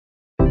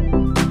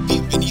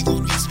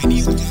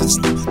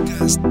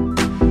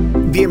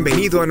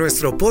bienvenido a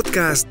nuestro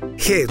podcast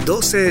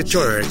G12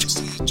 Church.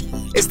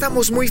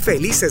 Estamos muy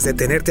felices de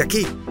tenerte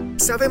aquí.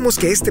 Sabemos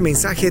que este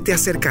mensaje te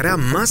acercará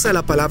más a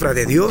la palabra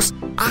de Dios,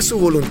 a su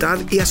voluntad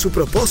y a su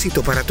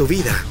propósito para tu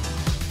vida.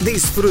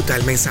 Disfruta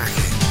el mensaje.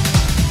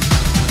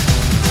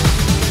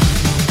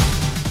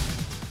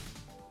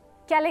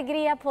 Qué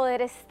alegría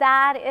poder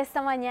estar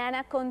esta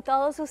mañana con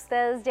todos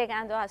ustedes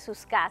llegando a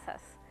sus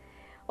casas.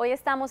 Hoy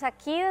estamos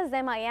aquí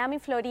desde Miami,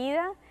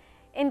 Florida,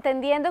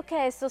 entendiendo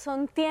que estos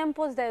son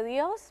tiempos de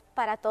Dios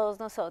para todos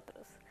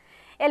nosotros.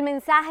 El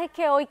mensaje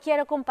que hoy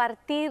quiero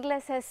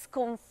compartirles es: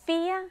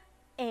 confía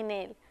en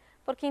Él,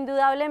 porque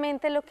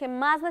indudablemente lo que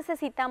más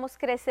necesitamos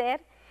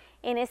crecer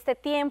en este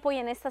tiempo y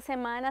en estas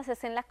semanas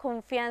es en la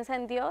confianza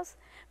en Dios,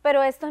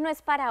 pero esto no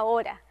es para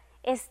ahora,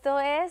 esto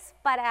es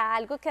para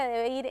algo que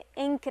debe ir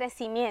en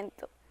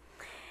crecimiento.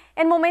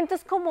 En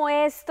momentos como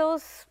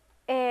estos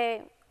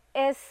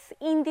es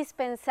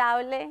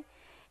indispensable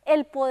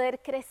el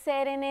poder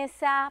crecer en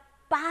esa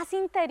paz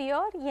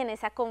interior y en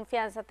esa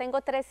confianza.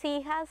 Tengo 3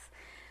 hijas,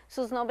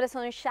 sus nombres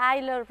son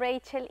Shiloh,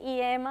 Rachel y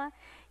Emma,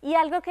 y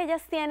algo que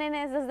ellas tienen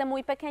es desde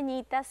muy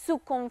pequeñitas su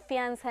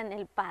confianza en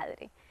el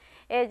Padre.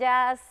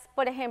 Ellas,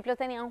 por ejemplo,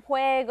 tenían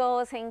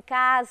juegos en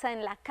casa,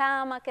 en la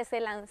cama, que se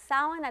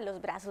lanzaban a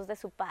los brazos de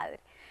su padre.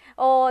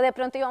 O de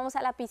pronto íbamos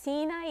a la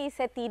piscina y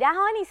se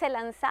tiraban y se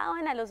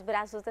lanzaban a los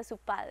brazos de su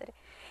padre.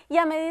 Y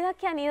a medida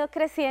que han ido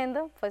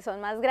creciendo, pues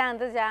son más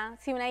grandes ya.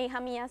 Si una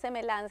hija mía se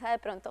me lanza, de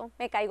pronto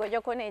me caigo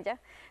yo con ella,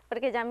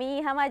 porque ya mi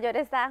hija mayor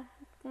está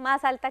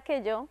más alta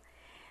que yo.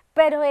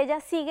 Pero ella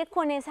sigue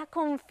con esa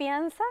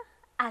confianza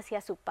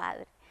hacia su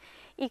padre.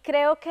 Y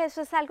creo que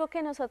eso es algo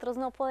que nosotros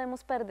no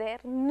podemos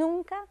perder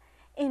nunca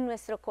en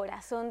nuestro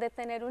corazón, de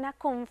tener una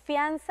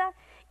confianza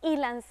y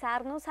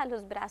lanzarnos a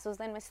los brazos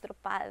de nuestro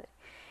Padre.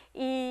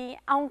 Y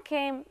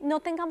aunque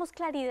no tengamos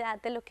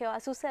claridad de lo que va a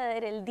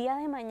suceder el día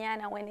de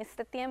mañana o en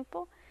este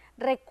tiempo,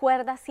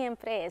 recuerda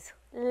siempre eso: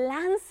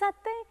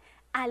 lánzate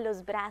a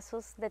los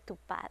brazos de tu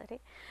Padre.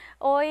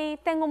 Hoy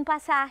tengo un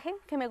pasaje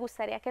que me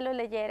gustaría que lo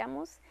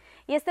leyéramos,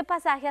 y este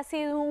pasaje ha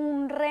sido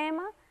un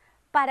rema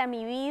para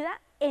mi vida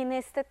en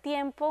este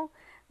tiempo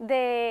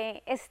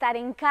de estar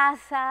en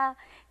casa,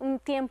 un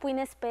tiempo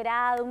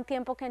inesperado, un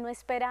tiempo que no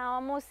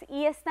esperábamos,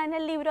 y está en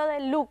el libro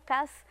de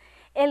Lucas,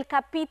 el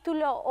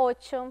capítulo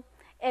 8,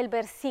 el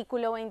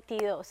versículo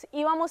 22,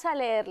 y vamos a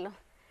leerlo.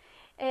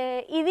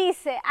 Y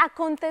dice: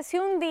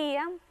 aconteció un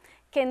día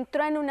que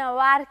entró en una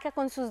barca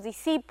con sus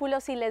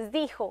discípulos y les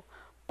dijo: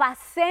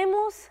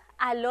 pasemos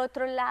al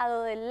otro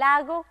lado del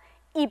lago,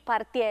 y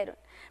partieron.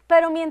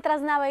 Pero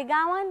mientras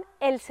navegaban,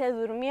 él se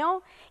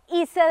durmió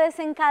y se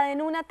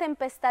desencadenó una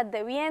tempestad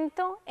de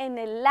viento en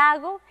el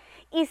lago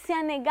y se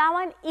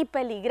anegaban y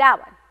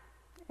peligraban.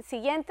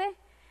 Siguiente.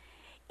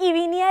 Y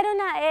vinieron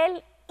a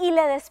él y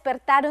le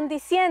despertaron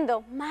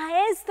diciendo: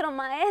 Maestro,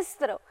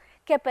 maestro,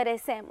 que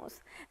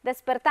perecemos.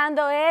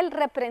 Despertando él,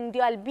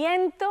 reprendió al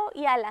viento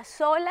y a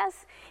las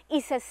olas,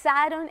 y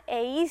cesaron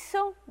e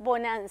hizo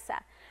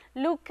bonanza.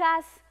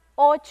 Lucas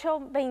 8,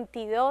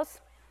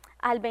 22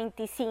 al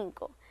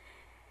 25.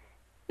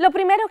 Lo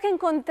primero que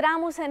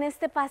encontramos en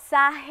este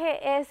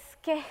pasaje es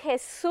que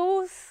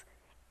Jesús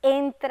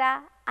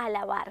entra a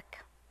la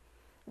barca.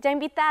 ¿Ya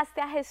invitaste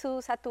a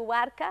Jesús a tu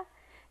barca?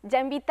 ¿Ya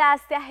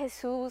invitaste a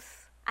Jesús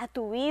a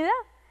tu vida?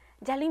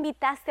 ¿Ya lo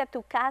invitaste a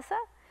tu casa?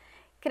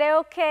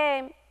 Creo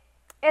que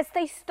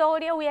esta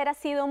historia hubiera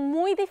sido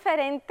muy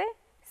diferente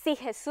si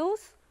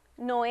Jesús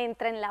no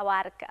entra en la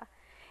barca.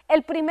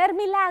 El primer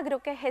milagro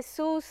que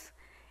Jesús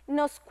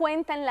nos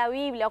cuenta en la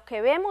Biblia, o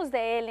que vemos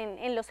de él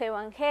en los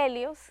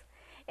evangelios,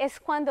 es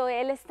cuando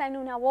él está en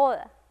una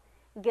boda.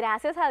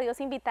 Gracias a Dios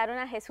invitaron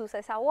a Jesús a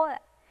esa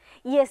boda.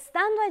 Y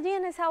estando allí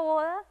en esa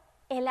boda,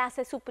 él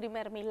hace su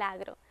primer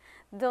milagro,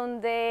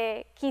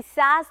 donde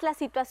quizás la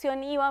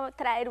situación iba a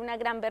traer una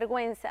gran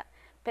vergüenza,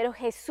 pero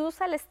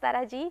Jesús, al estar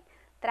allí,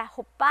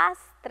 trajo paz,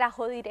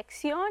 trajo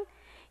dirección,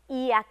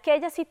 y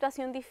aquella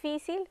situación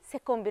difícil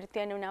se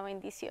convirtió en una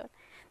bendición.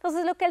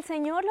 Entonces lo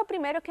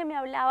primero que me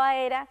hablaba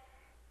era: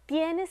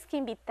 tienes que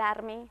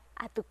invitarme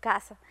a tu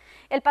casa.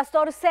 El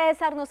pastor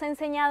César nos ha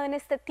enseñado en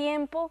este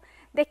tiempo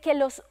de que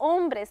los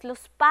hombres,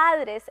 los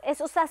padres,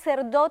 esos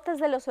sacerdotes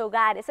de los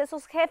hogares,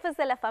 esos jefes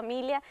de la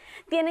familia,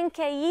 tienen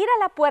que ir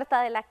a la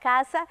puerta de la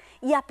casa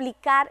y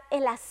aplicar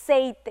el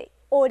aceite,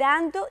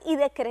 orando y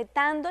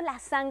decretando la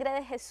sangre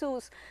de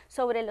Jesús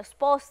sobre los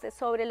postes,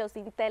 sobre los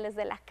dinteles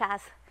de la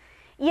casa.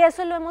 Y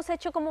eso lo hemos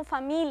hecho como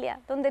familia,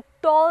 donde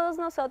todos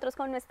nosotros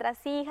con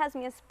nuestras hijas,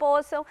 mi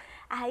esposo,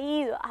 ha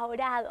ido, ha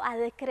orado, ha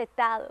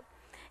decretado.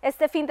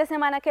 Este fin de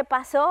semana que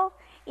pasó,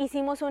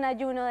 hicimos un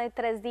ayuno de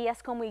 3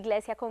 días como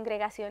iglesia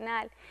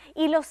congregacional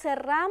y lo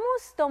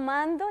cerramos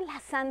tomando la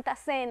Santa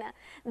Cena,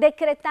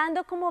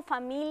 decretando como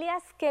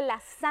familias que la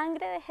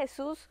sangre de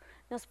Jesús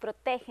nos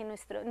protege,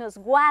 nos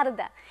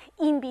guarda,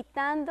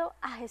 invitando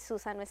a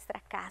Jesús a nuestra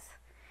casa.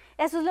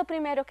 Eso es lo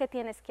primero que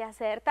tienes que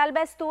hacer. Tal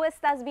vez tú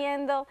estás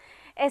viendo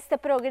este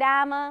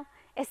programa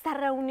esta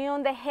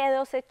reunión de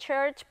G12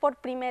 Church por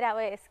primera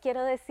vez,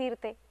 quiero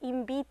decirte,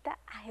 invita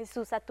a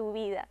Jesús a tu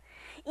vida,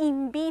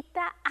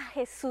 invita a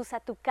Jesús a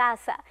tu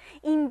casa,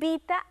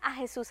 invita a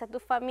Jesús a tu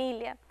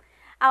familia.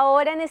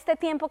 Ahora en este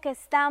tiempo que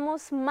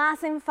estamos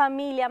más en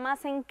familia,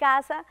 más en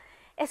casa,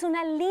 es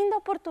una linda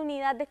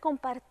oportunidad de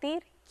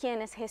compartir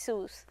quién es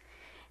Jesús.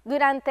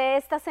 Durante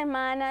esta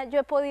semana yo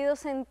he podido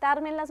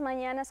sentarme en las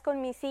mañanas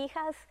con mis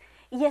hijas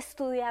y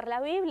estudiar la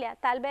Biblia.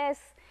 Tal vez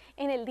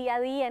en el día a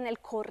día, en el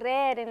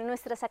correr, en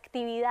nuestras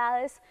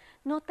actividades,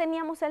 no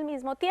teníamos el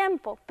mismo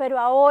tiempo, pero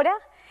ahora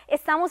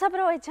estamos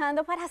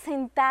aprovechando para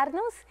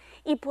sentarnos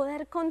y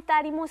poder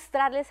contar y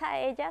mostrarles a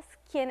ellas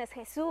quién es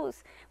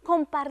Jesús,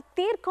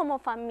 compartir como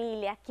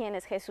familia quién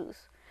es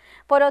Jesús.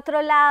 Por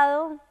otro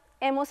lado,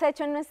 hemos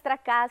hecho en nuestra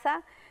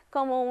casa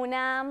como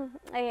una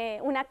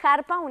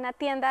carpa, una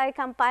tienda de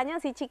campaña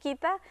así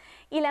chiquita,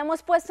 y la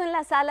hemos puesto en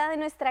la sala de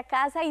nuestra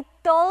casa y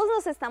todos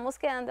nos estamos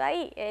quedando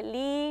ahí,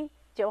 Eli,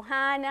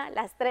 Johanna,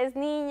 las 3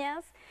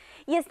 niñas,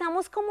 y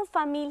estamos como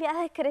familia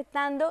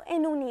decretando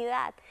en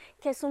unidad,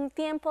 que es un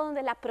tiempo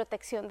donde la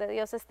protección de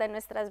Dios está en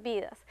nuestras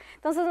vidas.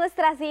 Entonces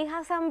nuestras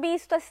hijas han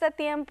visto este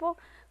tiempo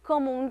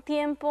como un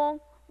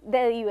tiempo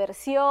de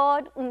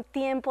diversión, un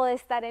tiempo de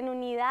estar en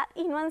unidad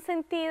y no han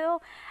sentido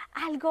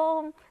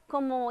algo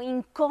como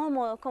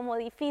incómodo, como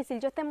difícil.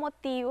 Yo te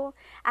motivo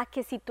a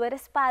que si tú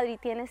eres padre y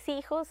tienes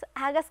hijos,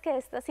 hagas que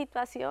esta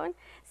situación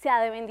sea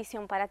de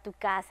bendición para tu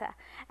casa,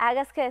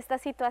 hagas que esta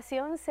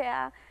situación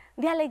sea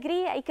de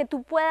alegría y que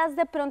tú puedas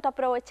de pronto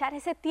aprovechar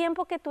ese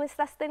tiempo que tú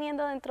estás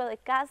teniendo dentro de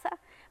casa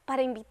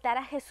para invitar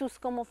a Jesús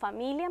como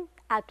familia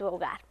a tu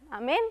hogar.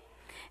 Amén.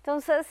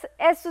 Entonces,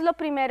 esto es lo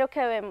primero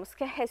que vemos,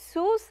 que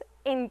Jesús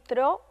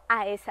entró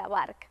a esa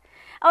barca.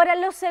 Ahora,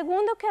 lo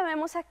segundo que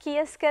vemos aquí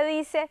es que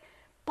dice,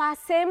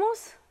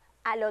 pasemos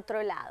al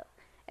otro lado.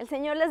 El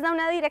Señor les da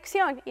una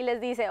dirección y les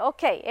dice,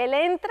 ok, Él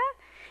entra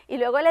y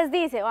luego les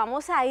dice,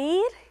 vamos a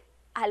ir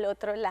al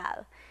otro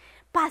lado.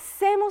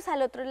 Pasemos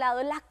al otro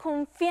lado. La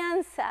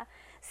confianza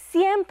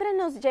siempre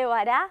nos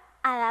llevará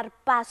a dar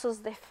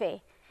pasos de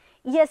fe.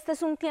 Y este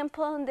es un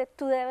tiempo donde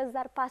tú debes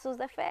dar pasos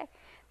de fe.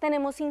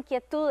 Tenemos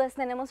inquietudes,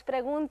 tenemos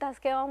preguntas,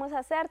 ¿qué vamos a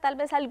hacer? Tal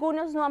vez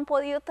algunos no han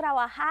podido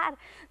trabajar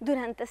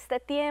durante este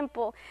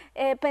tiempo.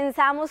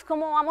 Pensamos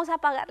cómo vamos a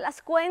pagar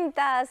las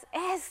cuentas,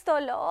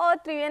 esto, lo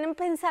otro, y vienen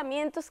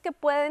pensamientos que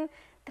pueden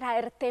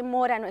traer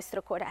temor a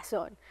nuestro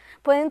corazón.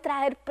 Pueden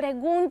traer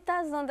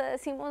preguntas donde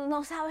decimos,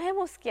 no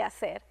sabemos qué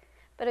hacer.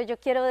 Pero yo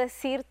quiero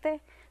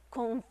decirte,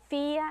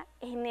 confía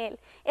en Él.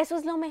 Eso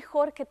es lo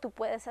mejor que tú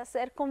puedes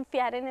hacer,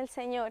 confiar en el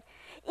Señor.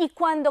 Y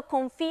cuando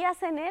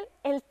confías en Él,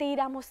 Él te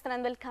irá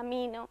mostrando el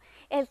camino,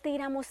 Él te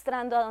irá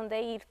mostrando a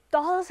dónde ir.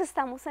 Todos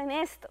estamos en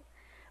esto,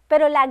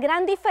 pero la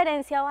gran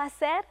diferencia va a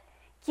ser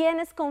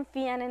quiénes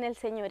confían en el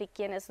Señor y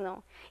quiénes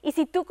no. Y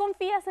si tú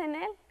confías en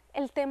Él,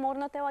 el temor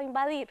no te va a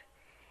invadir,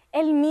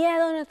 el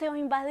miedo no te va a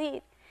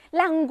invadir,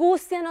 la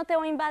angustia no te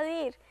va a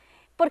invadir,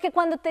 porque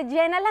cuando te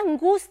llena la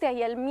angustia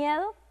y el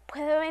miedo,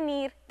 puede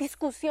venir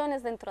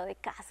discusiones dentro de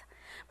casa,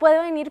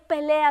 puede venir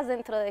peleas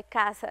dentro de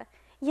casa,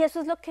 y eso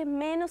es lo que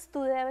menos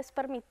tú debes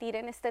permitir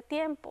en este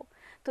tiempo.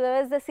 Tú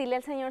debes decirle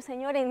al Señor,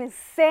 Señor,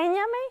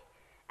 enséñame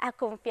a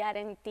confiar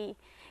en ti.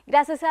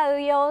 Gracias a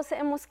Dios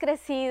hemos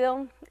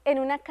crecido en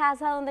una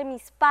casa donde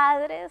mis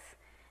padres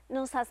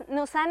nos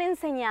han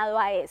enseñado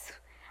a eso,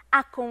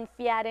 a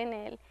confiar en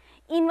Él.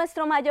 Y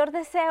nuestro mayor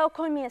deseo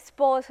con mi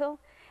esposo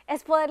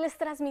es poderles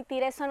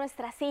transmitir eso a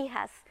nuestras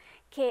hijas,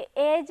 que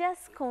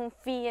ellas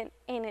confíen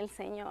en el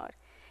Señor,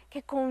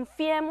 que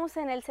confiemos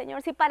en el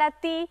Señor. Si para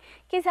ti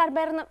quizás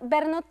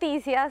ver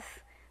noticias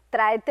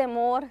trae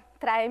temor,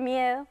 trae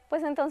miedo,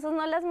 pues entonces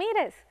no las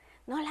mires,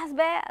 no las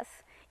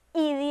veas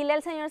y dile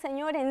al Señor,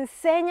 Señor,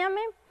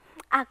 enséñame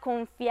a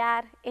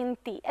confiar en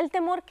ti. ¿El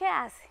temor qué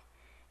hace?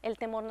 El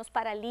temor nos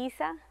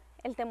paraliza,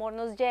 el temor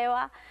nos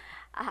lleva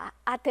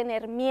a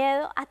tener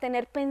miedo, a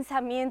tener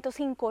pensamientos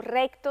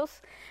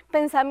incorrectos,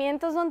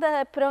 pensamientos donde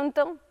de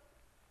pronto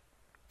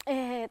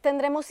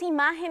tendremos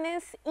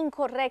imágenes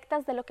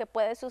incorrectas de lo que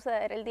puede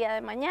suceder el día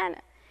de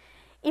mañana.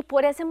 Y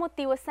por ese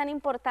motivo es tan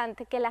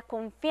importante que la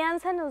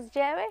confianza nos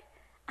lleve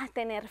a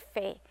tener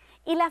fe.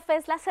 Y la fe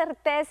es la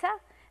certeza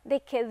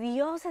de que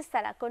Dios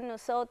estará con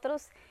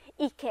nosotros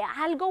y que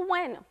algo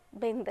bueno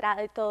vendrá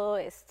de todo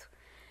esto.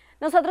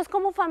 Nosotros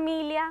como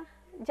familia,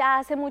 ya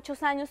hace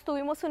muchos años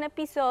tuvimos un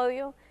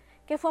episodio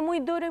que fue muy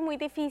duro y muy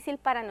difícil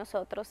para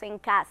nosotros en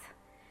casa.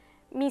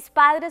 Mis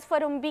padres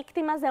fueron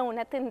víctimas de un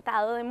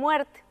atentado de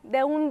muerte.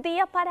 De un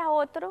día para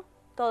otro,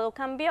 todo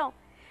cambió.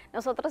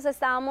 Nosotros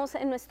estábamos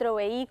en nuestro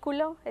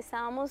vehículo,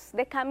 estábamos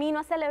de camino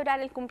a celebrar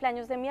el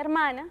cumpleaños de mi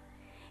hermana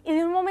y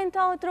de un momento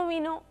a otro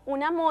vino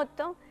una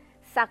moto,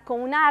 sacó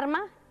un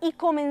arma y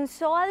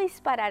comenzó a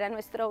disparar a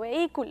nuestro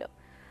vehículo.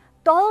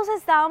 Todos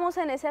estábamos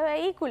en ese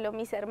vehículo,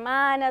 mis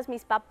hermanas,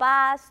 mis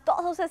papás,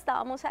 todos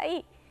estábamos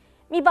ahí.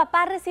 Mi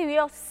papá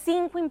recibió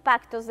 5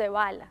 impactos de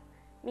bala,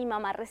 mi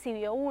mamá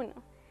recibió 1.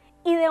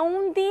 Y de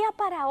un día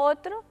para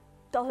otro,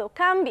 todo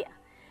cambia.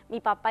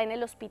 Mi papá en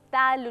el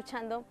hospital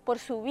luchando por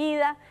su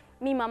vida,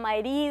 mi mamá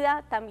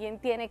herida, también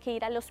tiene que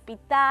ir al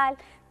hospital,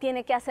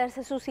 tiene que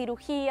hacerse su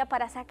cirugía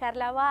para sacar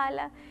la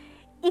bala.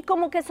 Y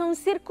como que son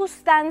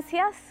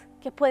circunstancias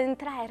que pueden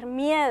traer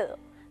miedo,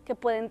 que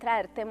pueden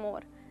traer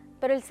temor.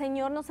 Pero el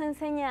Señor nos ha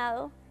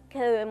enseñado que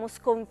debemos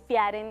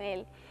confiar en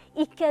Él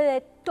y que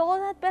de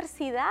toda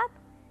adversidad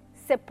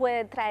se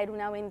puede traer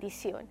una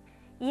bendición.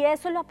 Y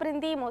eso lo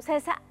aprendimos,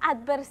 esa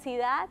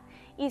adversidad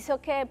hizo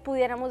que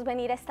pudiéramos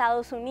venir a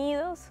Estados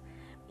Unidos,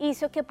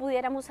 hizo que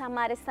pudiéramos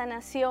amar esta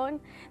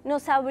nación,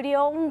 nos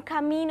abrió un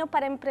camino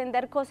para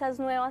emprender cosas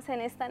nuevas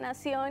en esta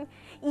nación,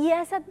 y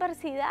esa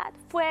adversidad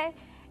fue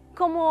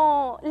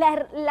como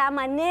la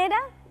manera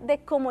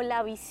de cómo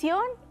la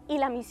visión y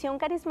la misión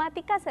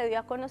carismática se dio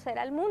a conocer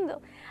al mundo,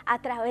 a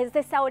través de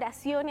esa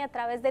oración y a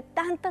través de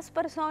tantas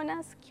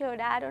personas que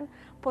oraron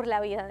por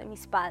la vida de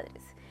mis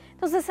padres.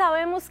 Entonces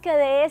sabemos que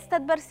de esta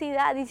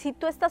adversidad, y si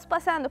tú estás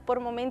pasando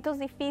por momentos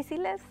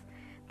difíciles,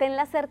 ten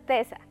la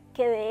certeza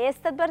que de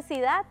esta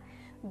adversidad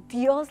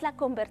Dios la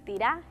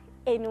convertirá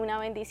en una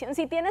bendición.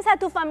 Si tienes a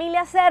tu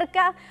familia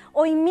cerca,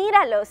 hoy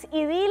míralos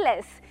y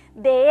diles,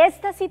 de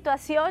esta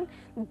situación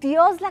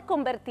Dios la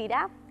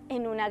convertirá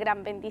en una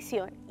gran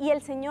bendición y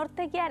el Señor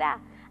te guiará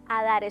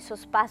a dar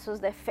esos pasos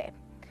de fe.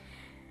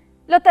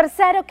 Lo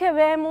tercero que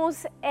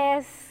vemos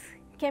es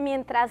que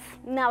mientras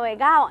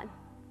navegaban,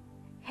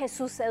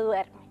 Jesús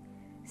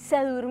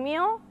se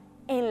durmió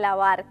en la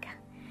barca.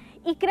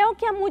 Y creo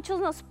que a muchos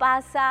nos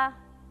pasa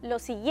lo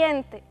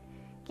siguiente,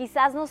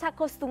 quizás nos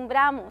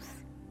acostumbramos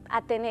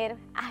a tener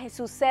a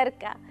Jesús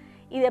cerca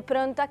y de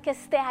pronto a que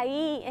esté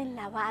ahí en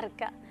la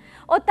barca.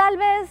 O tal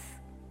vez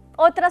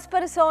otras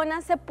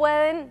personas se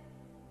pueden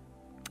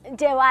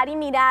llevar y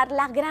mirar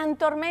la gran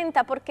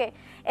tormenta, porque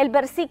el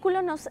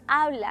versículo nos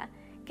habla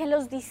que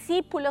los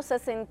discípulos se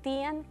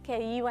sentían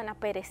que iban a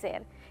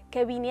perecer,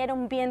 que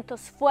vinieron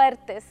vientos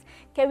fuertes,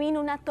 que vino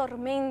una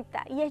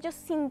tormenta y ellos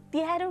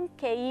sintieron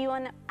que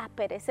iban a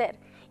perecer.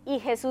 ¿Y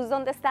Jesús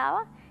dónde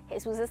estaba?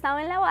 Jesús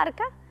estaba en la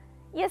barca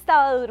y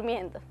estaba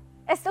durmiendo.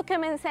 ¿Esto qué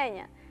me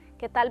enseña?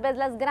 Que tal vez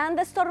las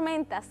grandes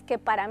tormentas, que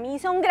para mí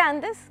son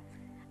grandes,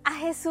 a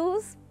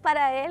Jesús,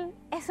 para Él,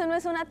 eso no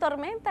es una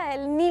tormenta,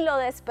 Él ni lo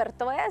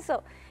despertó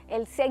eso.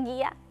 Él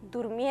seguía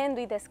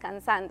durmiendo y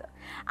descansando.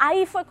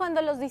 Ahí fue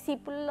cuando los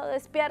discípulos lo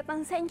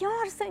despiertan,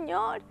 Señor,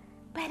 Señor,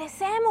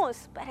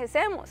 perecemos.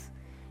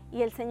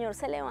 Y el Señor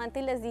se levanta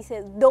y les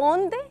dice,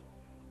 ¿dónde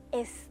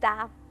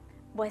está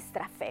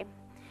vuestra fe?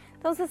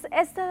 Entonces,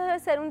 este debe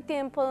ser un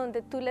tiempo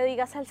donde tú le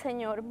digas al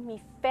Señor, mi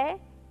fe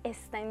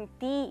está en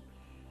ti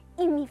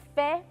y mi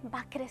fe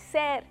va a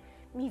crecer,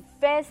 mi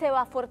fe se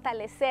va a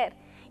fortalecer.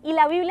 Y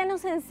la Biblia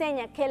nos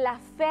enseña que la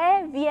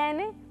fe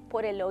viene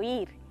por el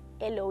oír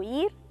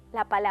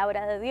la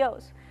palabra de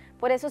Dios.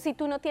 Por eso si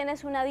tú no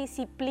tienes una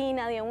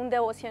disciplina de un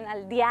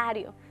devocional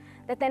diario,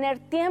 de tener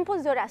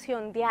tiempos de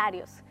oración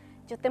diarios,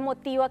 yo te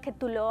motivo a que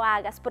tú lo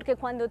hagas, porque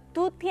cuando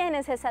tú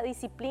tienes esa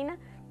disciplina,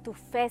 tu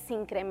fe se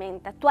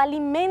incrementa, tú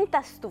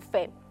alimentas tu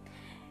fe.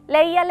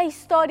 Leía la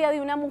historia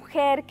de una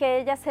mujer que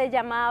ella se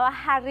llamaba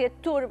Harriet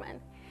Tubman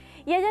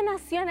y ella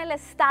nació en el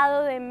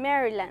estado de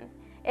Maryland.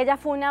 Ella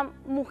fue una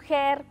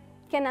mujer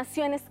que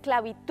nació en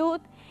esclavitud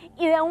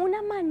y de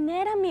una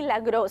manera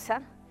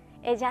milagrosa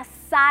ella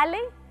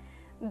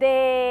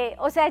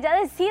ella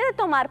decide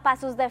tomar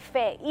pasos de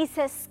fe y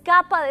se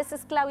escapa de esa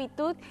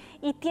esclavitud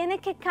y tiene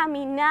que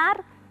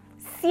caminar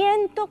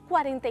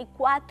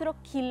 144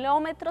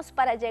 kilómetros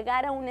para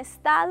llegar a un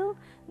estado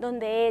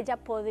donde ella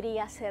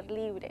podría ser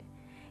libre.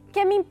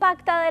 ¿Qué me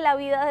impacta de la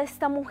vida de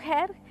esta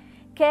mujer?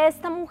 Que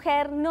esta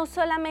mujer no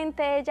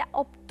solamente ella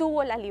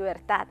obtuvo la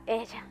libertad,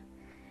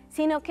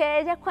 sino que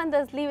ella cuando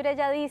es libre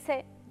ella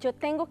dice, yo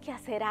tengo que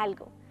hacer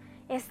algo,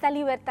 esta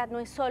libertad no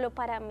es solo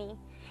para mí.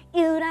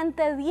 Y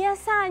durante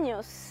 10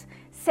 años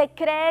se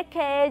cree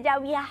que ella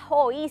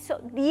viajó, hizo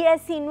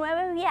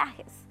 19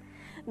 viajes,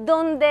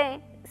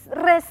 donde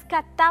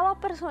rescataba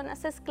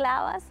personas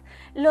esclavas,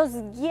 los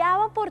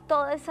guiaba por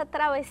toda esa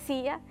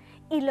travesía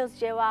y los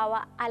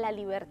llevaba a la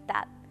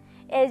libertad.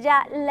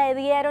 Ella le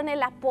dieron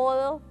el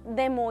apodo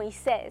de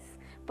Moisés,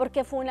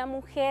 porque fue una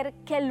mujer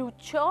que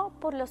luchó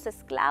por los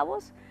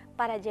esclavos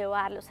para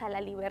llevarlos a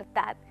la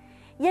libertad.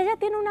 Y ella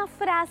tiene una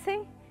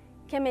frase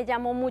que me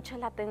llamó mucho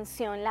la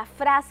atención. La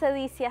frase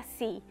dice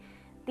así,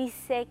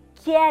 dice,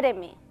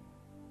 quiéreme,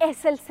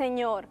 es el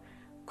Señor,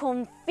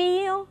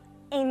 confío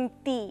en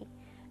ti,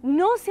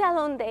 no sé a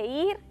dónde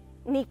ir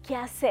ni qué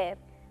hacer,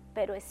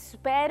 pero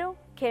espero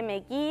que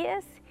me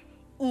guíes,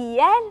 y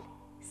Él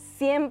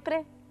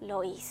siempre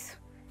lo hizo.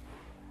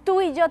 Tú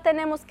y yo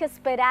tenemos que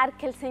esperar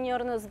que el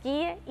Señor nos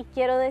guíe y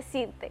quiero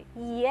decirte,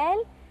 y Él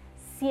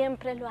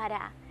siempre lo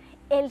hará,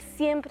 Él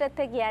siempre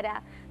te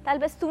guiará. Tal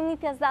vez tú ni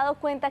te has dado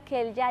cuenta que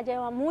Él ya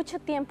lleva mucho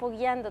tiempo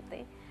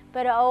guiándote,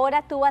 pero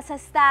ahora tú vas a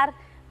estar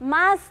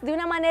de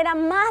una manera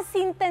más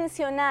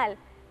intencional,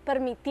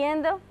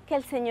 permitiendo que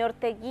el Señor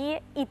te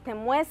guíe y te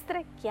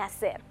muestre qué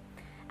hacer.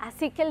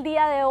 Así que el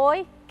día de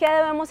hoy, ¿qué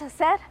debemos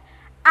hacer?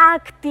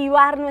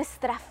 Activar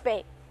nuestra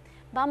fe.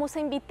 Vamos a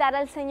invitar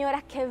al Señor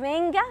a que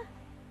venga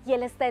y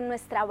Él esté en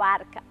nuestra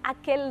barca, a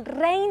que Él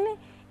reine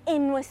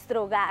en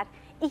nuestro hogar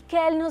y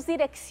que Él nos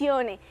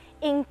direccione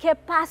en qué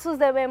pasos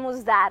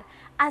debemos dar,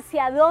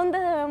 hacia dónde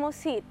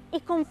debemos ir y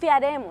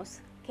confiaremos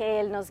que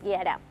Él nos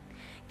guiará.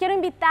 Quiero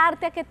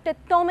invitarte a que te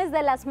tomes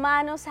de las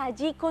manos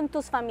allí con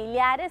tus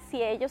familiares,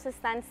 si ellos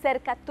están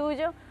cerca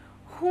tuyo,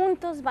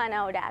 juntos van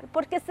a orar,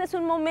 porque este es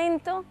un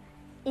momento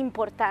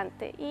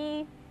importante.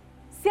 Y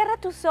cierra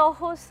tus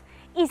ojos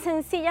y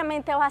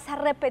sencillamente vas a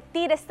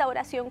repetir esta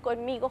oración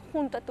conmigo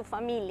junto a tu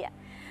familia.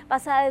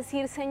 Vas a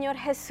decir: Señor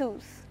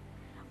Jesús,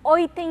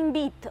 hoy te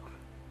invito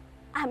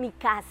a mi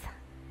casa.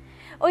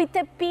 Hoy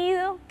te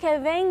pido que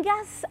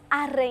vengas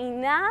a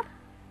reinar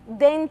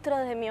dentro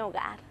de mi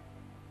hogar.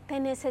 Te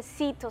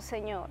necesito,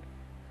 Señor.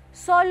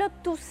 Solo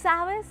tú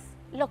sabes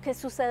lo que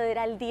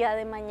sucederá el día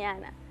de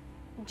mañana.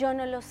 Yo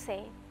no lo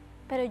sé,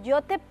 pero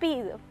yo te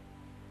pido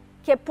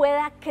que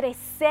pueda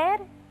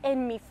crecer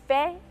en mi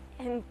fe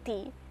en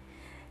ti.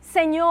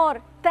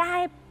 Señor,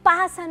 trae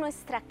paz a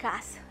nuestra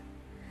casa.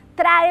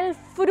 Trae el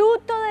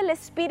fruto del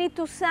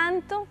Espíritu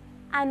Santo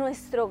a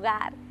nuestro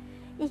hogar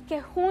y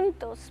que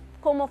juntos,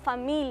 como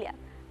familia,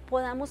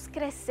 podamos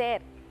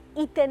crecer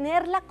y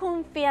tener la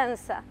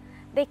confianza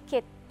de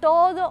que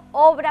todo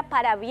obra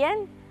para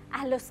bien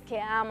a los que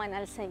aman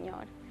al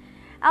Señor.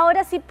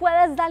 Ahora sí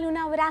puedes darle un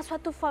abrazo a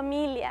tu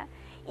familia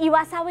y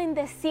vas a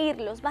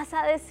bendecirlos, vas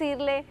a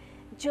decirle: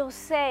 yo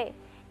sé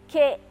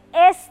que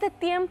este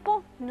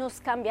tiempo nos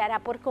cambiará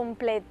por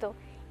completo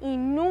y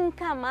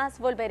nunca más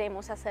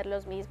volveremos a ser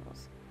los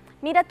mismos.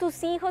 Mira a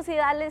tus hijos y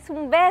dales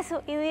un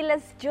beso y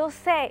diles: yo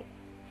sé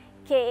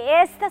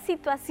que esta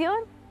situación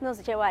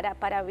nos llevará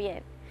para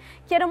bien.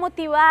 Quiero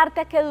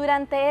motivarte a que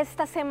durante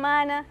esta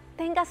semana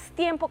tengas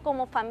tiempo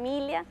como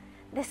familia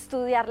de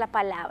estudiar la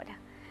palabra,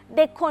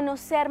 de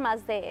conocer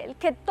más de Él,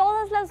 que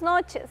todas las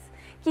noches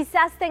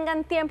quizás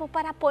tengan tiempo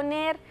para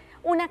poner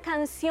una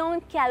canción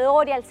que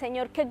adore al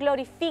Señor, que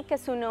glorifique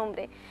su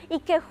nombre y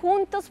que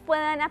juntos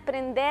puedan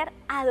aprender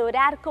a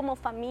adorar como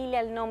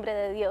familia el nombre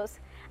de Dios.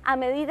 A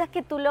medida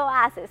que tú lo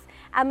haces,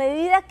 a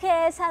medida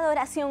que esa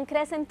adoración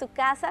crece en tu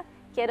casa,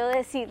 quiero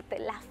decirte,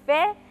 la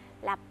fe,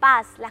 la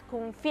paz, la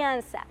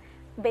confianza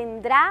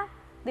vendrá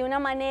de una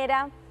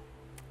manera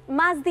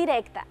más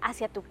directa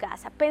hacia tu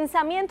casa.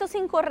 Pensamientos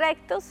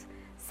incorrectos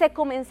se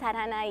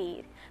comenzarán a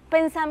ir.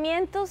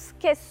 Pensamientos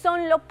que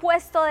son lo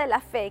opuesto de la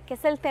fe, que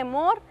es el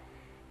temor,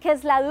 que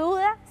es la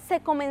duda,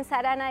 se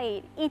comenzarán a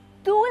ir. Y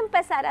tú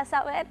empezarás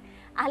a ver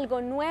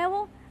algo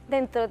nuevo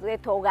dentro de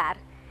tu hogar.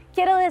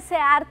 Quiero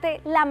desearte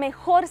la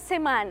mejor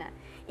semana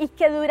y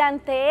que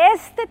durante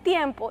este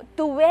tiempo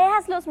tú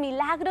veas los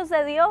milagros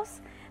de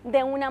Dios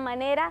de una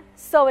manera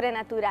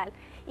sobrenatural.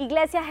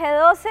 Iglesia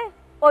G12,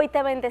 hoy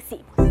te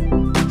bendecimos.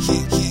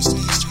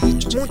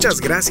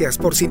 Muchas gracias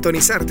por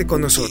sintonizarte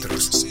con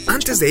nosotros.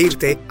 Antes de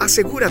irte,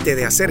 asegúrate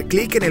de hacer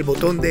clic en el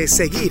botón de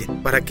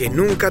seguir para que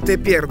nunca te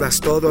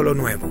pierdas todo lo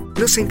nuevo.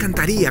 Nos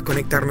encantaría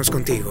conectarnos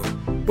contigo.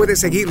 Puedes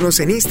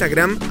seguirnos en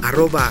Instagram,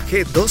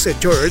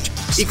 @G12Church,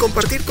 y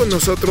compartir con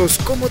nosotros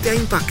cómo te ha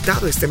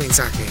impactado este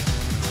mensaje.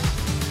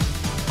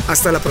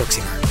 Hasta la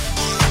próxima.